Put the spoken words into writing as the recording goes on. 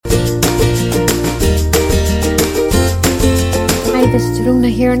this is Runa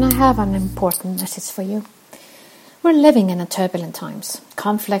here, and I have an important message for you. We're living in turbulent times.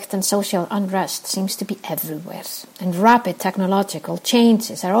 Conflict and social unrest seems to be everywhere, and rapid technological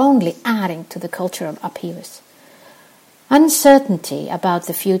changes are only adding to the cultural upheavals. Uncertainty about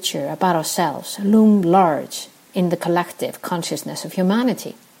the future, about ourselves, loom large in the collective consciousness of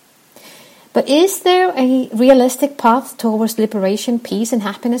humanity. But is there a realistic path towards liberation, peace, and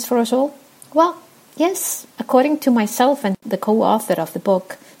happiness for us all? Well, yes, according to myself and the co-author of the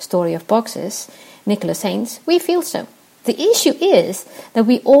book, Story of Boxes, Nicholas Haynes, we feel so. The issue is that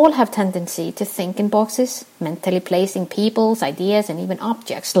we all have tendency to think in boxes, mentally placing people's ideas and even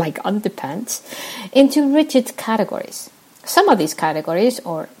objects like underpants into rigid categories. Some of these categories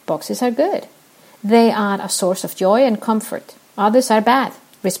or boxes are good. They are a source of joy and comfort. Others are bad,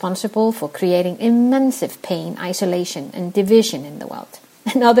 responsible for creating immense pain, isolation, and division in the world.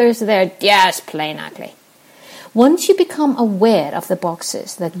 And others, they're just plain ugly. Once you become aware of the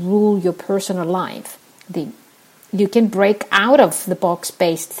boxes that rule your personal life, you can break out of the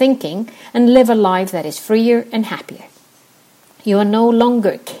box-based thinking and live a life that is freer and happier. You are no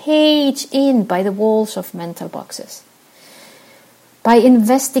longer caged in by the walls of mental boxes. By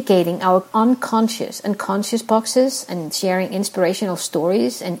investigating our unconscious and conscious boxes and sharing inspirational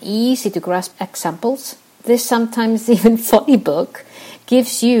stories and easy-to-grasp examples, this sometimes even funny book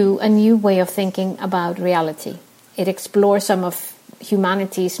gives you a new way of thinking about reality. It explores some of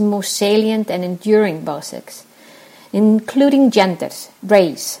humanity's most salient and enduring basics, including genders,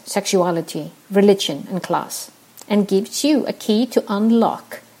 race, sexuality, religion, and class, and gives you a key to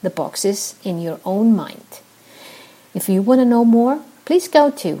unlock the boxes in your own mind. If you want to know more, please go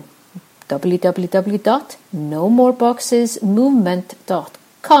to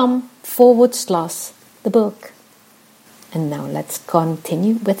www.nomoreboxesmovement.com/the book. And now let's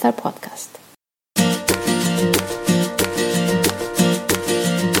continue with our podcast.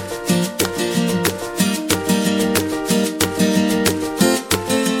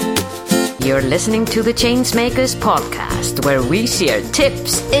 You're listening to the Changemakers podcast, where we share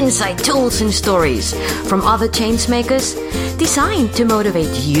tips, insight, tools, and stories from other changemakers designed to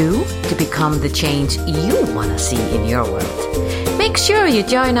motivate you to become the change you want to see in your world. Make sure you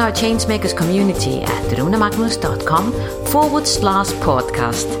join our Changemakers community at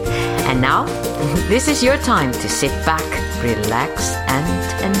runamagnus.com/podcast. And now, this is your time to sit back, relax, and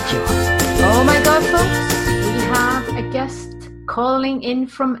enjoy. Oh my God, folks, we have a guest calling in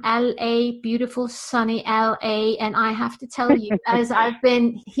from LA, beautiful sunny LA, and I have to tell you, as I've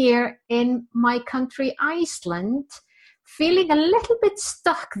been here in my country, Iceland, feeling a little bit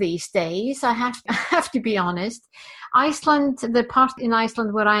stuck these days, I have to be honest. Iceland, the part in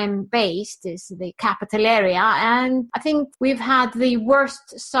Iceland where I am based is the capital area, and I think we've had the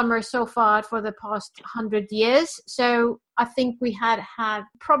worst summer so far for the past 100 years. So I think we had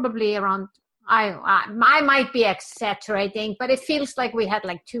probably around, I might be exaggerating, but it feels like we had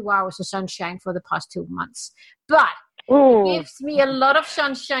like 2 hours of sunshine for the past 2 months. But it gives me a lot of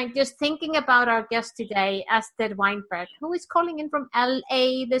sunshine just thinking about our guest today, Esther Weinberg, who is calling in from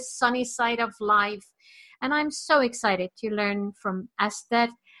LA, the sunny side of life. And I'm so excited to learn from Esther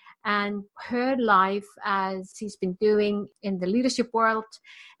and her life as she's been doing in the leadership world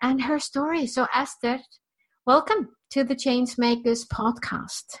and her story. So Esther, welcome to the Changemakers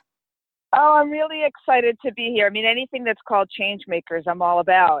podcast. Oh, I'm really excited to be here. I mean, anything that's called Changemakers, I'm all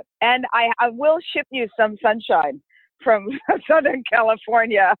about. And I will ship you some sunshine from Southern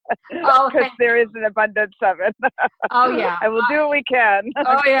California, because there is an abundance of it. Oh, yeah. I will do what we can.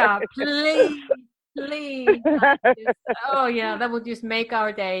 Oh, yeah. Please. Oh, yeah. That would just make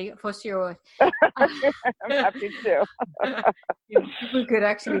our day for sure. I'm happy to. We could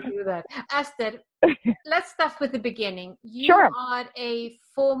actually do that. Esther, let's start with the beginning. You are a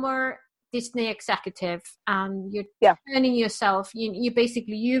former Disney executive, and you're turning yourself,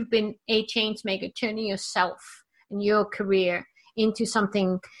 you've been a change maker, turning yourself and your career into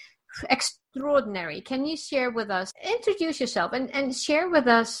something extraordinary. Can you share with us, introduce yourself and share with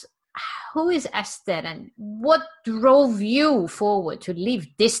us, who is Esther and what drove you forward to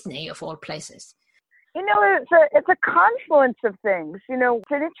leave Disney of all places? It's a confluence of things. It's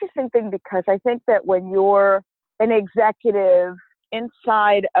an interesting thing because I think that when you're an executive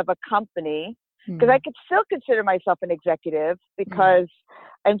inside of a company, because I could still consider myself an executive because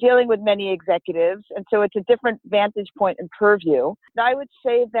I'm dealing with many executives, and so it's a different vantage point and purview. And I would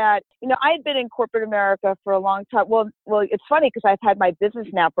say that, I had been in corporate America for a long time. Well, it's funny because I've had my business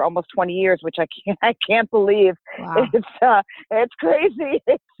now for almost 20 years, which I can't believe. Wow. It's crazy.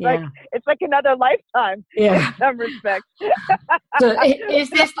 It's like another lifetime in some respects. So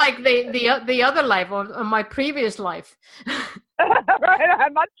is this like the other life or my previous life?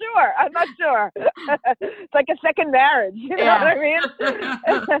 I'm not sure. It's like a second marriage, you know what I mean?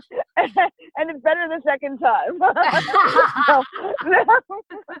 And it's better the second time.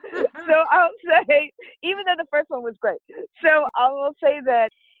 So I'll say, even though the first one was great. So I will say that,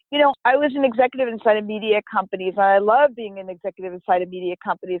 I was an executive inside of media companies. And I love being an executive inside of media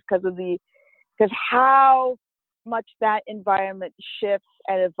companies because how much that environment shifts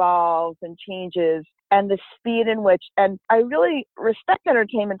and evolves and changes, and the speed in which, and I really respect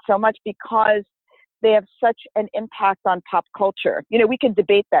entertainment so much because they have such an impact on pop culture. We can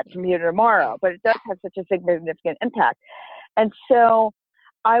debate that from here to tomorrow, but it does have such a significant impact. And so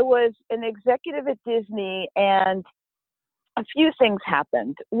I was an executive at Disney, and a few things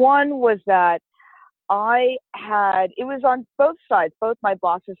happened. One was that it was on both sides, both my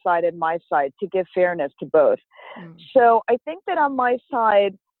boss's side and my side, to give fairness to both. So I think that on my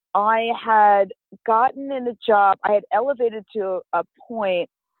side, I had gotten in a job, I had elevated to a point,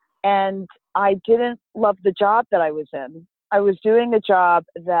 and I didn't love the job that I was in. I was doing a job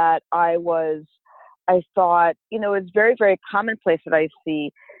that I thought, it's very, very commonplace that I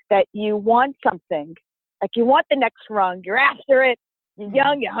see that you want something, like you want the next rung, you're after it, you're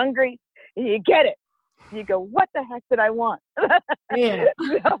young, you're hungry, and you get it. You go, what the heck did I want? Yeah.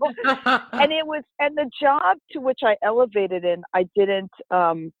 And the job to which I elevated in, it didn't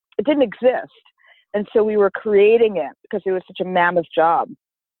exist. And so we were creating it because it was such a mammoth job.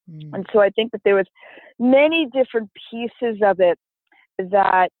 And so I think that there was many different pieces of it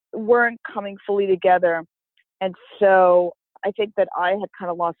that weren't coming fully together. And so I think that I had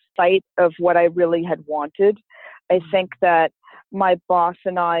kind of lost sight of what I really had wanted. I think that my boss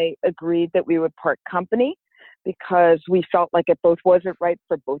and I agreed that we would part company because we felt like it both wasn't right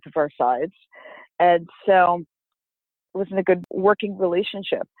for both of our sides. And so it wasn't a good working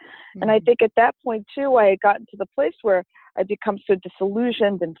relationship. And I think at that point too, I had gotten to the place where I'd become so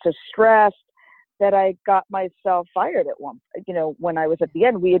disillusioned and so stressed that I got myself fired at one, when I was at the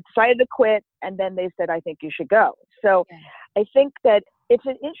end. We had decided to quit, and then they said, I think you should go. So I think that it's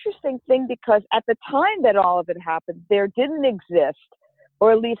an interesting thing because at the time that all of it happened, there didn't exist,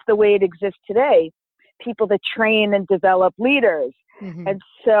 or at least the way it exists today, people that train and develop leaders. And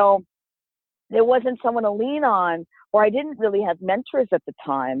so there wasn't someone to lean on, or I didn't really have mentors at the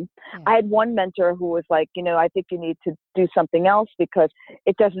time. I had one mentor who was like, I think you need to do something else because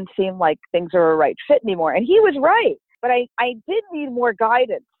it doesn't seem like things are a right fit anymore. And he was right, but I did need more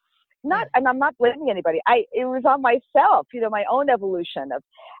guidance. And I'm not blaming anybody. It was on myself, my own evolution of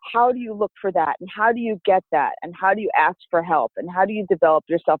how do you look for that, and how do you get that, and how do you ask for help, and how do you develop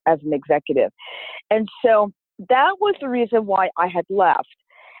yourself as an executive. And so that was the reason why I had left.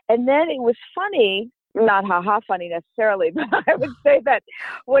 And then it was funny, not funny necessarily, but I would say that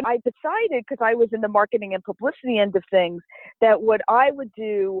when I decided, because I was in the marketing and publicity end of things, that what I would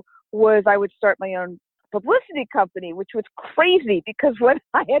do was I would start my own publicity company, which was crazy because when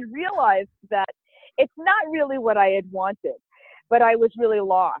I had realized that it's not really what I had wanted, but I was really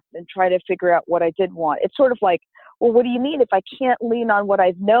lost and trying to figure out what I did want. It's sort of like, well, what do you mean if I can't lean on what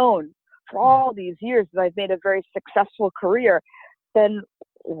I've known for all these years that I've made a very successful career, then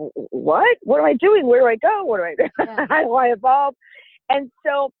what am I doing? Where do I go? What do I do? How do I evolve? And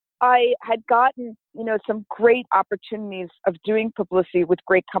so I had gotten, some great opportunities of doing publicity with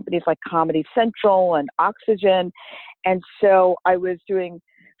great companies like Comedy Central and Oxygen. And so I was doing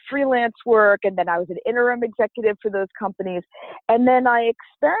freelance work, and then I was an interim executive for those companies. And then I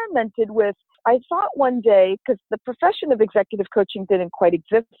experimented with, I thought one day, because the profession of executive coaching didn't quite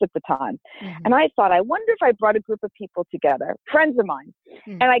exist at the time. And I thought, I wonder if I brought a group of people together, friends of mine,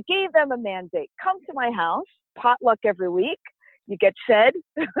 and I gave them a mandate, come to my house, potluck every week. You get fed.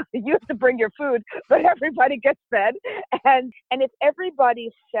 You have to bring your food, but everybody gets fed. And if everybody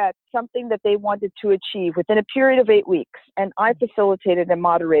set something that they wanted to achieve within a period of 8 weeks, and I facilitated and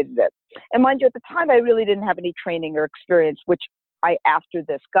moderated it. And mind you, at the time, I really didn't have any training or experience, which I, after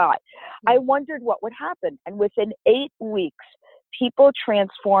this, got. I wondered what would happen. And within 8 weeks, people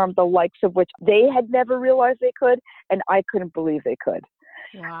transformed the likes of which they had never realized they could, and I couldn't believe they could.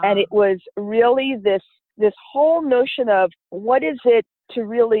 Wow. And it was really this whole notion of what is it to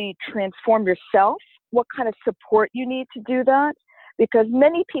really transform yourself, what kind of support you need to do that, because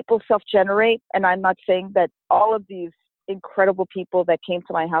many people self-generate, and I'm not saying that all of these incredible people that came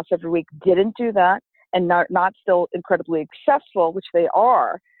to my house every week didn't do that and not still incredibly successful, which they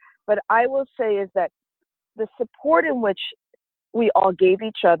are, but I will say is that the support in which we all gave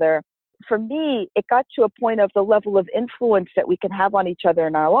each other, for me, it got to a point of the level of influence that we can have on each other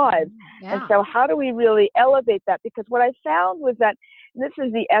in our lives. Yeah. And so how do we really elevate that? Because what I found was that, and this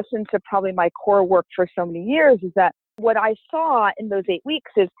is the essence of probably my core work for so many years, is that what I saw in those 8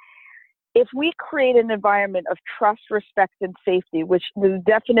 weeks is if we create an environment of trust, respect, and safety, which is the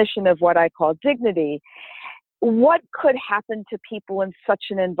definition of what I call dignity, what could happen to people in such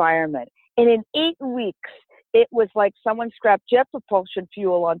an environment? And in 8 weeks, it was like someone strapped jet propulsion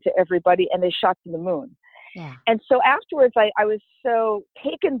fuel onto everybody and they shot to the moon. Yeah. And so afterwards, I was so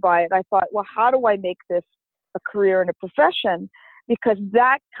taken by it. I thought, well, how do I make this a career and a profession? Because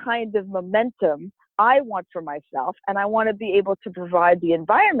that kind of momentum I want for myself, and I want to be able to provide the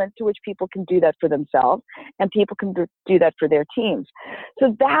environment to which people can do that for themselves and people can do that for their teams.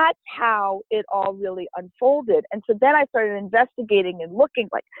 So that's how it all really unfolded. And so then I started investigating and looking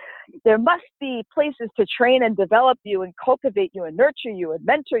like there must be places to train and develop you and cultivate you and nurture you and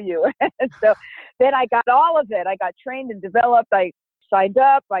mentor you. And so then I got all of it. I got trained and developed. I signed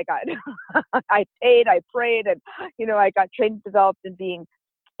up. I paid, I prayed, and, I got trained and developed in being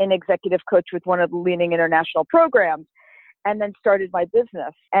an executive coach with one of the leading international programs, and then started my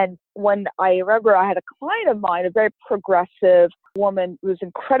business. And when I remember I had a client of mine, a very progressive woman who's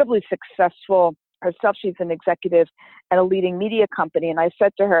incredibly successful herself. She's an executive at a leading media company. And I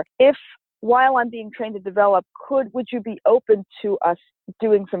said to her, if while I'm being trained to develop, would you be open to us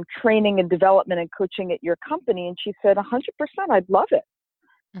doing some training and development and coaching at your company? And she said, 100%, I'd love it.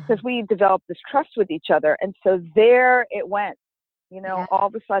 Because we developed this trust with each other. And so there it went. All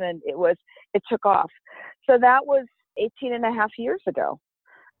of a sudden it took off. So that was 18 and a half years ago.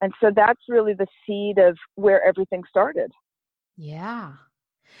 And so that's really the seed of where everything started. Yeah.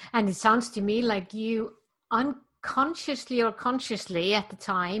 And it sounds to me like you unconsciously or consciously at the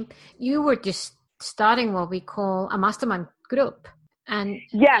time, you were just starting what we call a mastermind group. And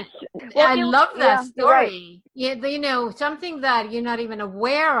yes, I love that story. Right. Yeah, something that you're not even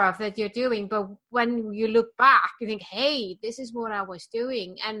aware of that you're doing, but when you look back, you think, hey, this is what I was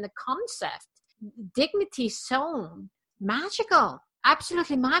doing. And the concept, dignity zone, magical,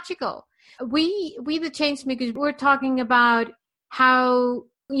 absolutely magical. We the Changemakers, we're talking about how,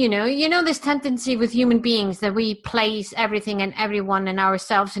 this tendency with human beings that we place everything and everyone and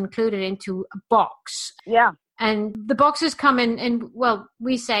ourselves included into a box. Yeah. And the boxes come in, well,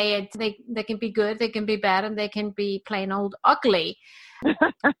 we say it, they can be good, they can be bad, and they can be plain old ugly.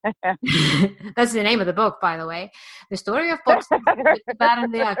 That's the name of the book, by the way. The story of boxes, the bad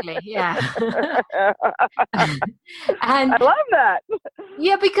and the ugly. Yeah. And I love that.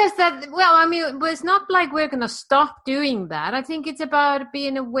 Yeah, because it's not like we're going to stop doing that. I think it's about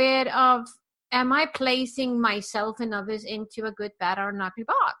being aware of, am I placing myself and others into a good, bad, or an ugly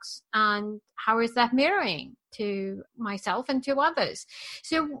box? And how is that mirroring to myself and to others?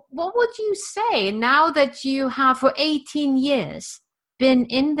 So what would you say now that you have for 18 years been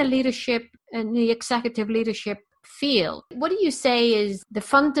in the leadership and the executive leadership field? What do you say is the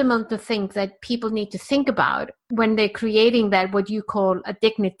fundamental thing that people need to think about when they're creating that, what you call a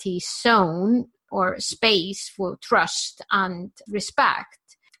dignity zone or space for trust and respect?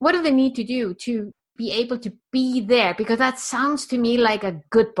 What do they need to do to be able to be there? Because that sounds to me like a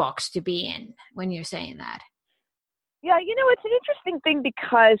good box to be in when you're saying that. Yeah, it's an interesting thing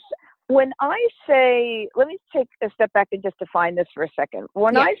because when I say, let me take a step back and just define this for a second.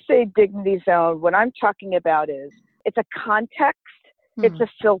 When I say dignity zone, what I'm talking about is it's a context, it's a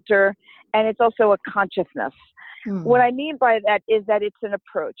filter, and it's also a consciousness. What I mean by that is that it's an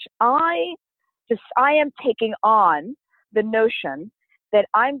approach. I am taking on the notion that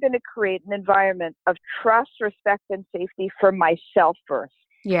I'm going to create an environment of trust, respect, and safety for myself first.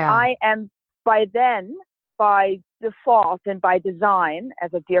 Yeah. I am by default and by design,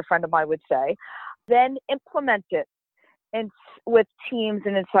 as a dear friend of mine would say, then implement it with teams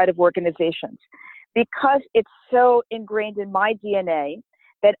and inside of organizations. Because it's so ingrained in my DNA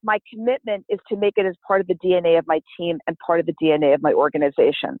that my commitment is to make it as part of the DNA of my team and part of the DNA of my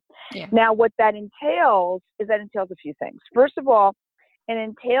organization. Yeah. Now, what that entails a few things. First of all, it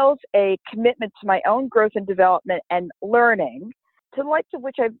entails a commitment to my own growth and development and learning, to the likes of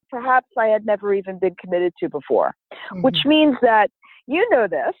which I had never even been committed to before, which means that,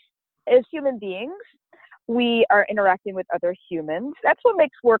 this, as human beings, we are interacting with other humans. That's what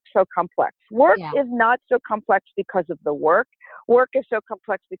makes work so complex. Work is not so complex because of the work. Work is so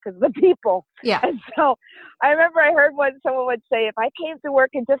complex because of the people. Yeah. And so I remember I heard someone would say, if I came to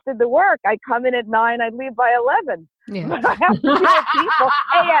work and just did the work, I'd come in at 9, I'd leave by 11. Yeah. But I have to deal with people,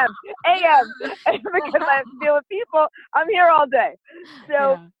 AM. Because I have to deal with people, I'm here all day.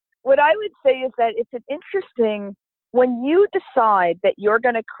 So what I would say is that it's an interesting, when you decide that you're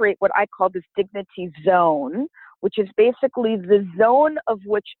going to create what I call this dignity zone, which is basically the zone of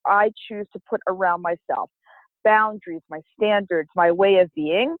which I choose to put around myself, boundaries, my standards, my way of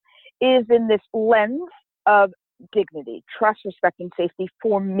being, is in this lens of dignity, trust, respect, and safety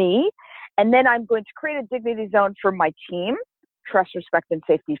for me. And then I'm going to create a dignity zone for my team, trust, respect, and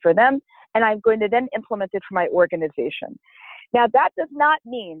safety for them. And I'm going to then implement it for my organization. Now, that does not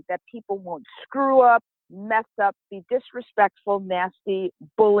mean that people won't screw up, mess up, be disrespectful, nasty,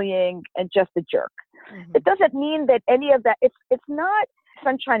 bullying, and just a jerk. Mm-hmm. It doesn't mean that any of that, it's not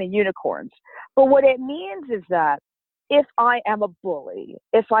sunshine and unicorns. But what it means is that if I am a bully,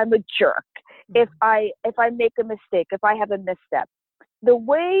 if I'm a jerk, if I make a mistake, if I have a misstep, the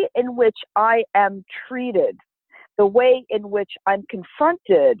way in which I am treated, the way in which I'm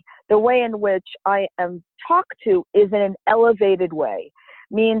confronted, the way in which I am talked to is in an elevated way.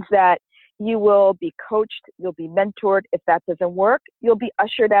 Means that you will be coached, you'll be mentored. If that doesn't work, you'll be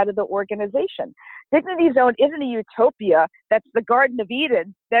ushered out of the organization. Dignity Zone isn't a utopia that's the Garden of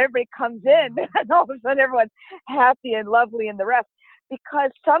Eden that everybody comes in and all of a sudden everyone's happy and lovely and the rest.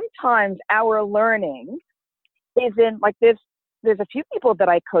 Because sometimes our learning is in, like, there's a few people that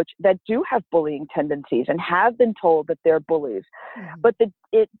I coach that do have bullying tendencies and have been told that they're bullies. Mm-hmm. But the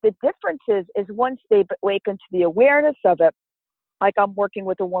difference is once they awaken to the awareness of it, like I'm working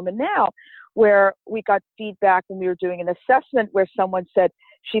with a woman now where we got feedback when we were doing an assessment where someone said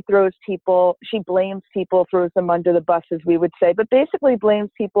she blames people, throws them under the bus, as we would say, but basically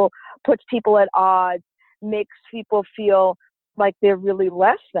blames people, puts people at odds, makes people feel like they're really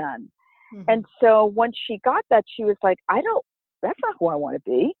less than. Mm-hmm. And so once she got that, she was like, that's not who I want to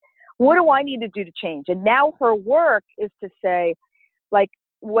be. What do I need to do to change? And now her work is to say, like,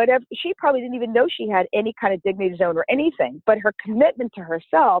 whatever, she probably didn't even know she had any kind of dignity zone or anything, but her commitment to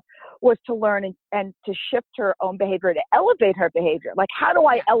herself was to learn and to shift her own behavior, to elevate her behavior. Like, how do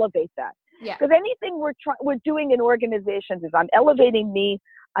I elevate that? Because anything we're doing in organizations is I'm elevating me,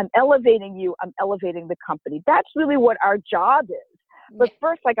 I'm elevating you, I'm elevating the company. That's really what our job is. But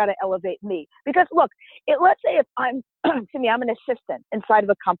first, I got to elevate me. Because look, let's say if I'm an assistant inside of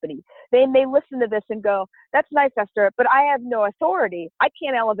a company. They may listen to this and go, that's nice, Esther, but I have no authority. I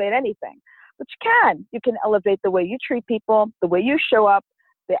can't elevate anything. But you can. You can elevate the way you treat people, the way you show up,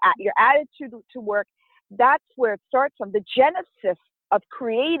 your attitude to work. That's where it starts from. The genesis of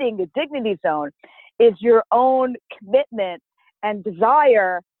creating a dignity zone is your own commitment and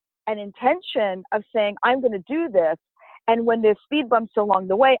desire and intention of saying, I'm going to do this. And when there's speed bumps along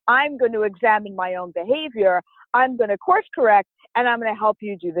the way, I'm going to examine my own behavior. I'm going to course correct, and I'm going to help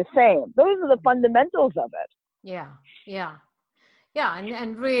you do the same. Those are the fundamentals of it. Yeah.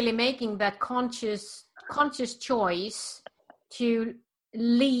 And really making that conscious choice to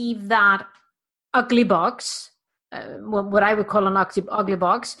leave that ugly box, what I would call an ugly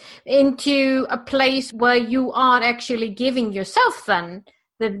box, into a place where you are actually giving yourself then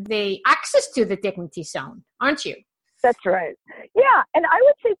the access to the dignity zone, aren't you? That's right. Yeah. And I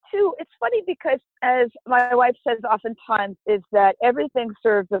would say too, it's funny because as my wife says oftentimes is that everything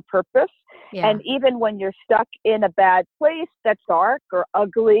serves a purpose. Yeah. And even when you're stuck in a bad place that's dark or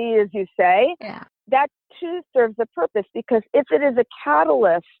ugly, as you say, that too serves a purpose, because if it is a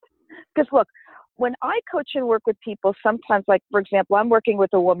catalyst, because look, when I coach and work with people, sometimes, like, for example, I'm working with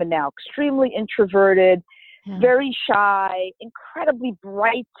a woman now, extremely introverted, very shy, incredibly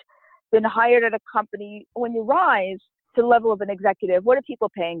bright, been hired at a company. When you rise to the level of an executive, what are people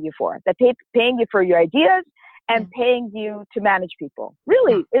paying you for? They're paying you for your ideas and paying you to manage people.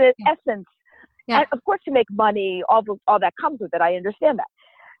 Really, in essence, and of course, to make money, all that comes with it. I understand that.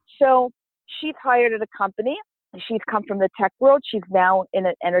 So she's hired at a company. She's come from the tech world. She's now in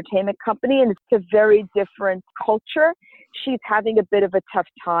an entertainment company, and it's a very different culture. She's having a bit of a tough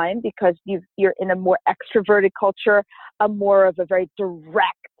time because you're in a more extroverted culture, a more of a very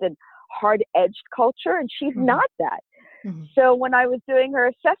direct and hard-edged culture, and she's not that. Mm-hmm. So when I was doing her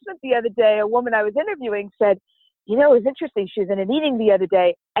assessment the other day, a woman I was interviewing said, it was interesting. She was in a meeting the other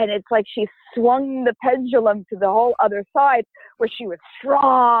day, and it's like she swung the pendulum to the whole other side, where she was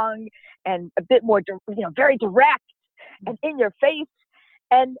strong and a bit more, very direct and in your face.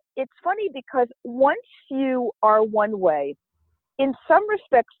 And it's funny because once you are one way, in some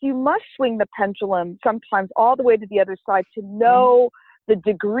respects, you must swing the pendulum sometimes all the way to the other side to know the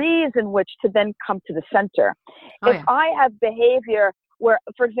degrees in which to then come to the center. If I have behavior where,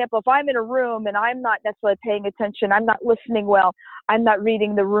 for example, if I'm in a room and I'm not necessarily paying attention, I'm not listening well, I'm not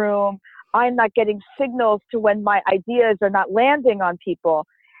reading the room, I'm not getting signals to when my ideas are not landing on people,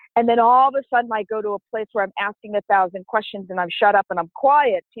 and then all of a sudden I go to a place where I'm asking 1,000 questions and I'm shut up and I'm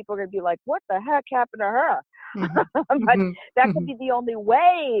quiet, people are going to be like, what the heck happened to her? Mm-hmm. But that could be the only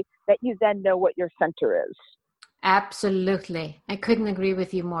way that you then know what your center is. Absolutely. I couldn't agree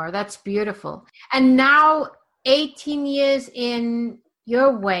with you more. That's beautiful. And now, 18 years in,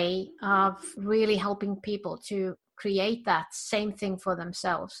 your way of really helping people to create that same thing for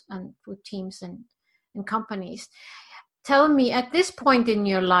themselves and for teams and companies. Tell me, at this point in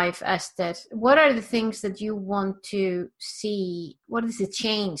your life, Esther, what are the things that you want to see? What is the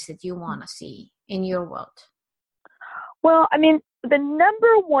change that you want to see in your world? Well, I mean, the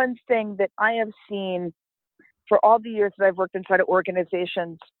number one thing that I have seen for all the years that I've worked inside of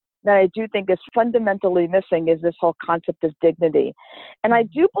organizations that I do think is fundamentally missing is this whole concept of dignity. And I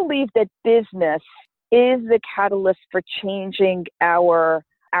do believe that business is the catalyst for changing our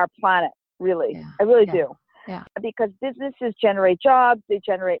planet, really. Yeah. I really do. Yeah. Because businesses generate jobs, they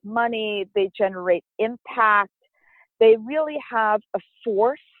generate money, they generate impact. They really have a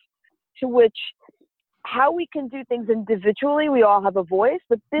force to which how we can do things individually, we all have a voice,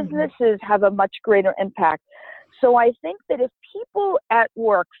 but businesses have a much greater impact. So I think that if people at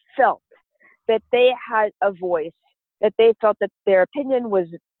work felt that they had a voice, that they felt that their opinion was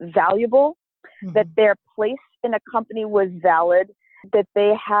valuable, that their place in a company was valid, that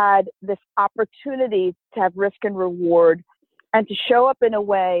they had this opportunity to have risk and reward and to show up in a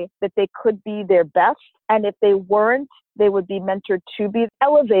way that they could be their best. And if they weren't, they would be mentored to be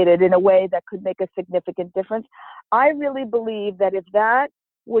elevated in a way that could make a significant difference. I really believe that if that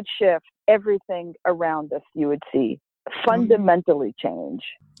would shift, everything around us, you would see fundamentally change.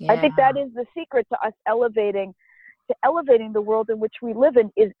 Yeah. I think that is the secret to us elevating the world in which we live in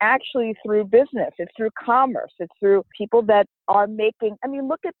is actually through business. It's through commerce. It's through people that are making, I mean,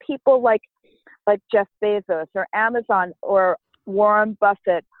 look at people like Jeff Bezos or Amazon or Warren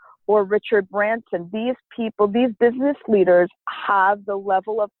Buffett or Richard Branson. These people, these business leaders have the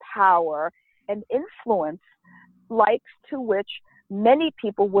level of power and influence likes to which many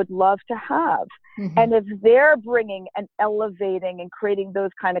people would love to have. And if they're bringing and elevating and creating those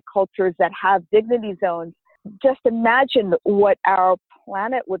kind of cultures that have dignity zones, just imagine what our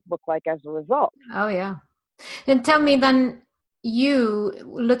planet would look like as a result. Oh, yeah. And tell me then, you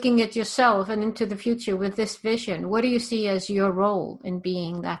looking at yourself and into the future with this vision, what do you see as your role in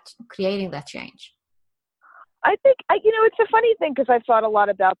being that, creating that change? I think, it's a funny thing because I've thought a lot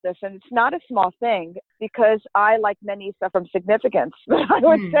about this, and it's not a small thing because I, like many, suffer from significance. But I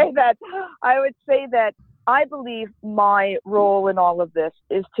would say that I believe my role in all of this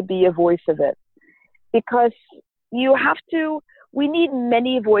is to be a voice of it. Because we need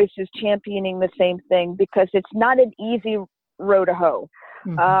many voices championing the same thing because it's not an easy row to hoe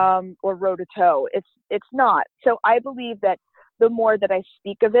or row to toe. It's not. So I believe that the more that I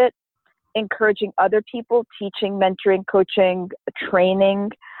speak of it, encouraging other people, teaching, mentoring, coaching, training,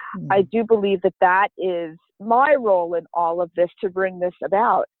 I do believe that is my role in all of this to bring this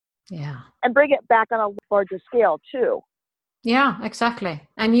about. Yeah. And bring it back on a larger scale too. Yeah, exactly.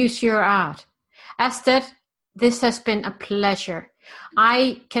 And use your art. Esther, this has been a pleasure.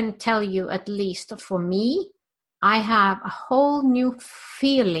 I can tell you, at least for me, I have a whole new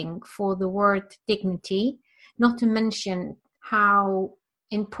feeling for the word dignity, not to mention how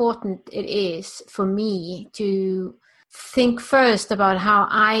important it is for me to think first about how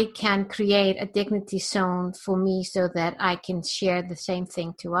I can create a dignity zone for me so that I can share the same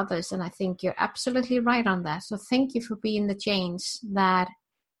thing to others. And I think you're absolutely right on that. So thank you for being the change that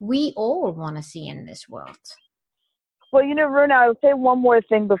we all want to see in this world. Well, Runa, I'll say one more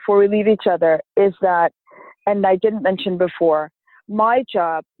thing before we leave each other is that, and I didn't mention before, my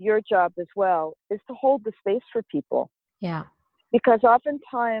job, your job as well, is to hold the space for people. Yeah. Because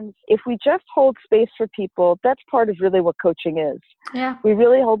oftentimes, if we just hold space for people, that's part of really what coaching is. Yeah. We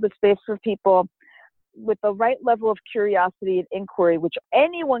really hold the space for people with the right level of curiosity and inquiry, which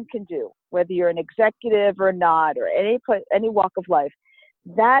anyone can do, whether you're an executive or not, or any walk of life.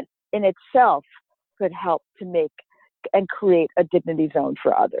 That in itself could help to make and create a dignity zone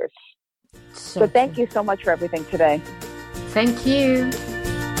for others. So thank you so much for everything today. Thank you.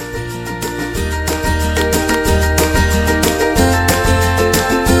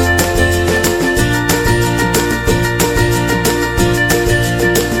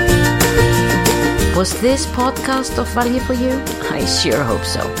 Was this podcast of value for you? I sure hope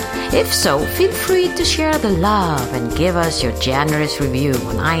so. If so, feel free to share the love and give us your generous review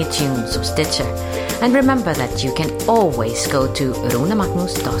on iTunes or Stitcher. And remember that you can always go to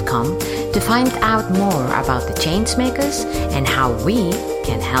runamagnus.com to find out more about the Changemakers and how we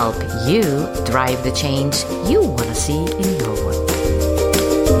can help you drive the change you want to see in your